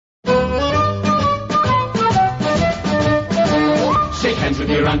Shake hands with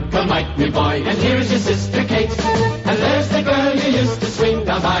your Uncle Mike, me boy, and here's your sister Kate. And there's the girl you used to swing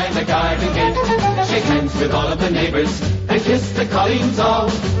down by the garden gate. Shake hands with all of the neighbours and kiss the colleens all.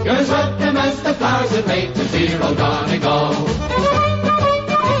 You're as welcome as the flowers that made to dear Old Donegal.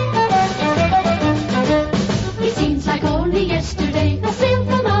 It seems like only yesterday I sailed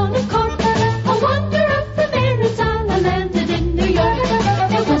from out of Cork. A wanderer from Arizona landed in New York.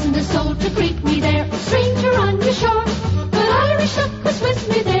 There wasn't a soul to greet me there, a stranger on the shore. But Irish luck was with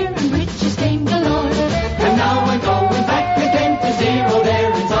me there, and riches came galore. And now I'm going back again to dear old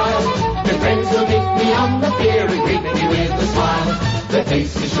Erin's Isle. Your friends will meet me on the pier and greet me with a smile. The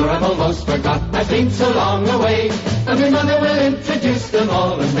faces sure I've almost forgot, I've been so long away. And my mother will introduce them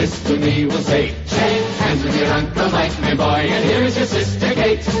all, and this to me will say, shake hands with your Uncle Mike, my boy, and here's your sister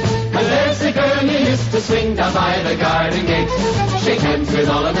Kate. And there's the girl you used to swing down by the garden gate. Shake hands with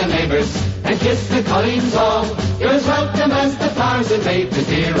all of the neighbours and kiss the colleens all. You're as welcome as the flowers that made the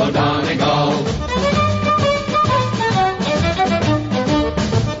dear Old Donegal.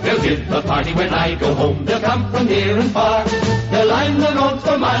 They'll give a party when I go home. They'll come from near and far. They'll line the road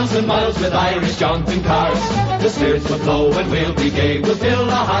for miles and miles with Irish jaunting cars. The spirits will flow and we'll be gay. We'll fill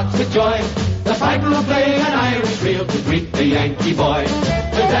our hearts with joy. The piper will play an Irish reel to greet the Yankee boy.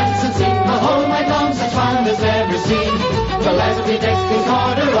 They'll dance and sing the whole night long, such fun as never seen. The lads will be dressed in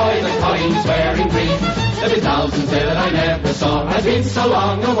corduroy, the colleens wearing green. There'll be thousands there that I never saw, I've been so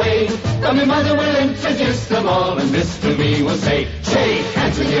long away. But my mother will introduce them all, and this to me will say, shake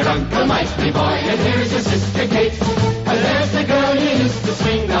hands with your Uncle Mike, me boy, and here's your sister Kate. And there's the girl you used to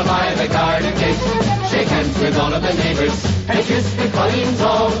swing down by the garden gate. Shake hands with all of the neighbours and kiss